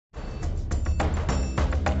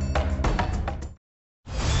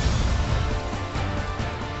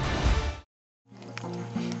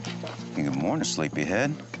morning,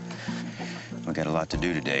 sleepyhead. We got a lot to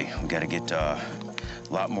do today. We got to get a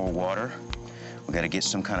lot more water. We got to get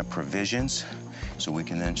some kind of provisions so we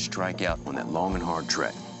can then strike out on that long and hard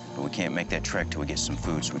trek. But we can't make that trek till we get some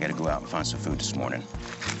food, so we got to go out and find some food this morning.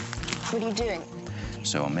 What are you doing?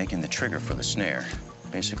 So I'm making the trigger for the snare.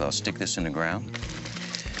 Basically, I'll stick this in the ground,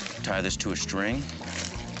 tie this to a string,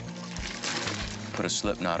 put a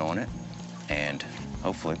slip knot on it, and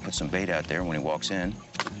hopefully put some bait out there when he walks in.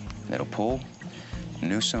 That'll pull,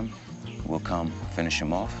 noose him, we'll come finish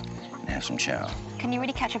him off and have some chow. Can you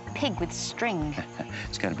really catch a pig with string?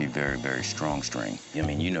 It's got to be very, very strong string. I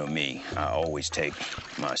mean, you know me. I always take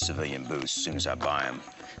my civilian boots as soon as I buy them.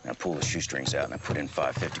 And I pull the shoestrings out and I put in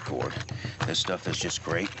 550 cord. This stuff is just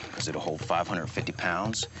great because it'll hold 550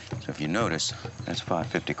 pounds. So if you notice, that's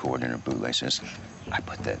 550 cord in her bootlaces. I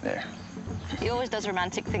put that there. He always does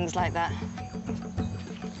romantic things like that.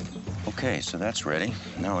 Okay, so that's ready.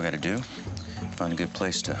 Now what I got to do, find a good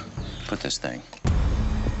place to put this thing.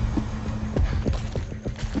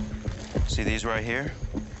 See these right here?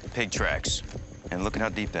 Pig tracks. And look at how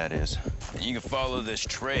deep that is. And you can follow this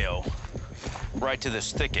trail right to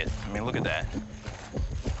this thicket. I mean, look at that.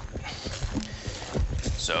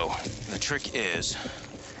 So the trick is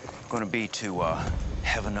going to be to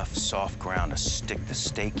have enough soft ground to stick the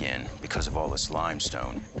stake in because of all this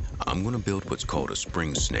limestone. I'm going to build what's called a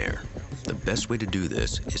spring snare. The best way to do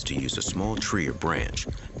this is to use a small tree or branch,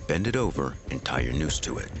 bend it over, and tie your noose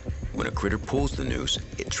to it. When a critter pulls the noose,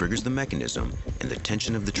 it triggers the mechanism, and the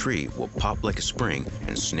tension of the tree will pop like a spring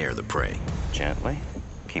and snare the prey. Gently.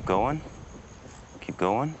 Keep going. Keep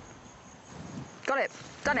going. Got it.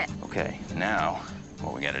 Done it. Okay, now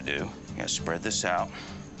what we got to do, we got to spread this out,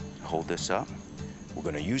 hold this up. We're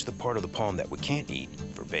going to use the part of the palm that we can't eat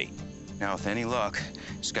for bait. Now, with any luck,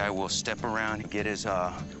 this guy will step around and get his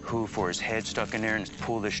hoof or his head stuck in there and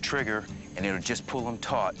pull this trigger, and it'll just pull him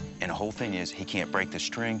taut. And the whole thing is he can't break the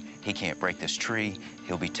string, he can't break this tree.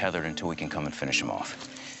 He'll be tethered until we can come and finish him off.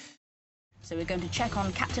 So we're going to check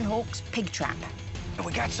on Captain Hawk's pig trap. And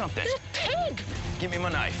we got something. There's a pig! Give me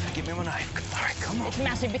my knife. Give me my knife. All right, come on. It's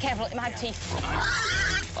massive. Be careful. It might have teeth.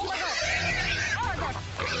 Oh, my God. Oh, my God.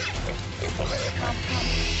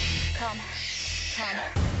 Come.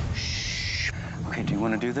 Okay, do you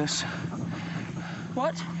want to do this?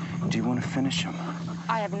 What? Do you want to finish him?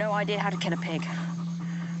 I have no idea how to kill a pig.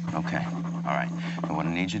 Okay, all right. And what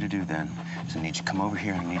I need you to do then is I need you to come over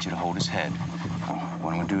here and I need you to hold his head.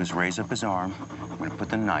 What I'm gonna do is raise up his arm. I'm gonna put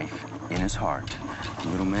the knife in his heart.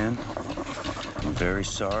 Little man, I'm very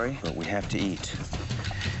sorry, but we have to eat.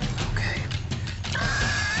 Okay.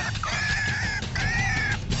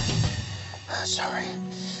 Sorry.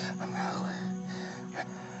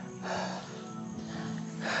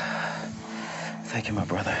 Thank you, my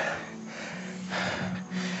brother.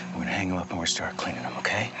 We're gonna hang him up and we're gonna start cleaning him,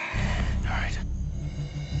 okay? All right.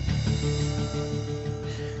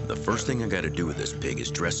 The first thing I gotta do with this pig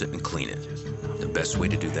is dress it and clean it. The best way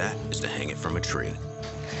to do that is to hang it from a tree.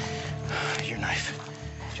 Your knife.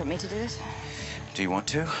 Do you want me to do this? Do you want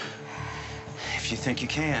to? If you think you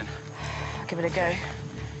can. I'll give it a go. Right.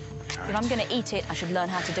 If I'm gonna eat it, I should learn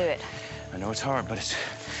how to do it. I know it's hard, but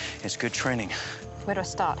it's good training. Where do I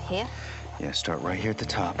start? Here? Yeah, start right here at the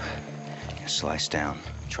top. And slice down.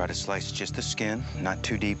 Try to slice just the skin, not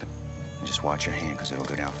too deep. And just watch your hand, because it'll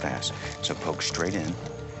go down fast. So poke straight in.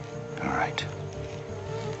 All right.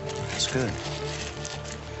 That's good.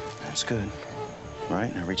 That's good. All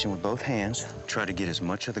right, now reach in with both hands. Try to get as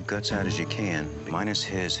much of the guts out as you can, minus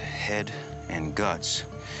his head and guts.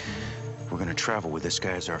 We're gonna travel with this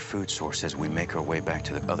guy as our food source as we make our way back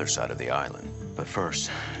to the other side of the island. But first,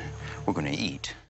 we're gonna eat.